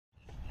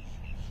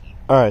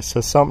Alright,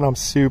 so something I'm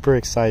super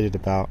excited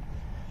about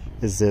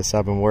is this.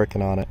 I've been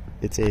working on it.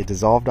 It's a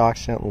dissolved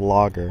oxygen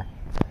logger.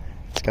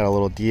 It's got a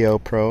little DO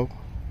probe,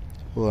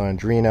 a little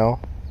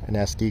Arduino, an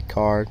SD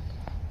card,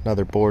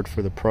 another board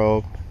for the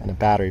probe, and a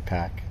battery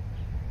pack.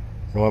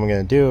 And what I'm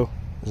going to do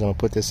is I'm going to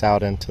put this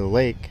out into the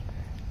lake,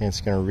 and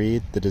it's going to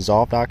read the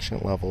dissolved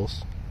oxygen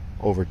levels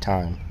over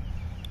time.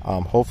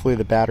 Hopefully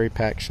the battery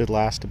pack should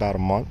last about a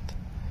month,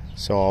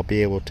 so I'll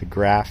be able to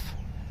graph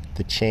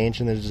the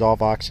change in the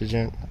dissolved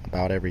oxygen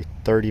about every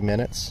 30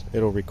 minutes.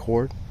 It'll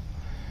record,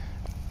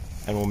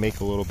 and we'll make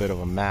a little bit of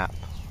a map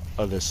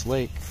of this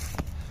lake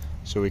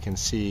so we can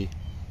see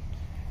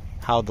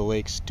how the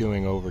lake's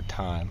doing over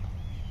time.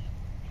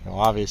 Now,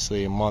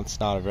 obviously a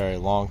month's not a very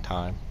long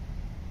time.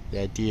 The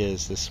idea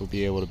is this will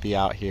be able to be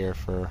out here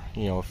for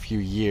a few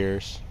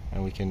years,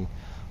 and we can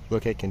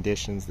look at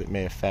conditions that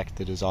may affect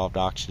the dissolved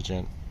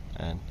oxygen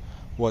and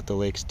what the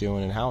lake's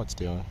doing and how it's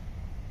doing.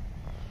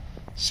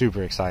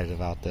 Super excited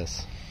about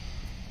this.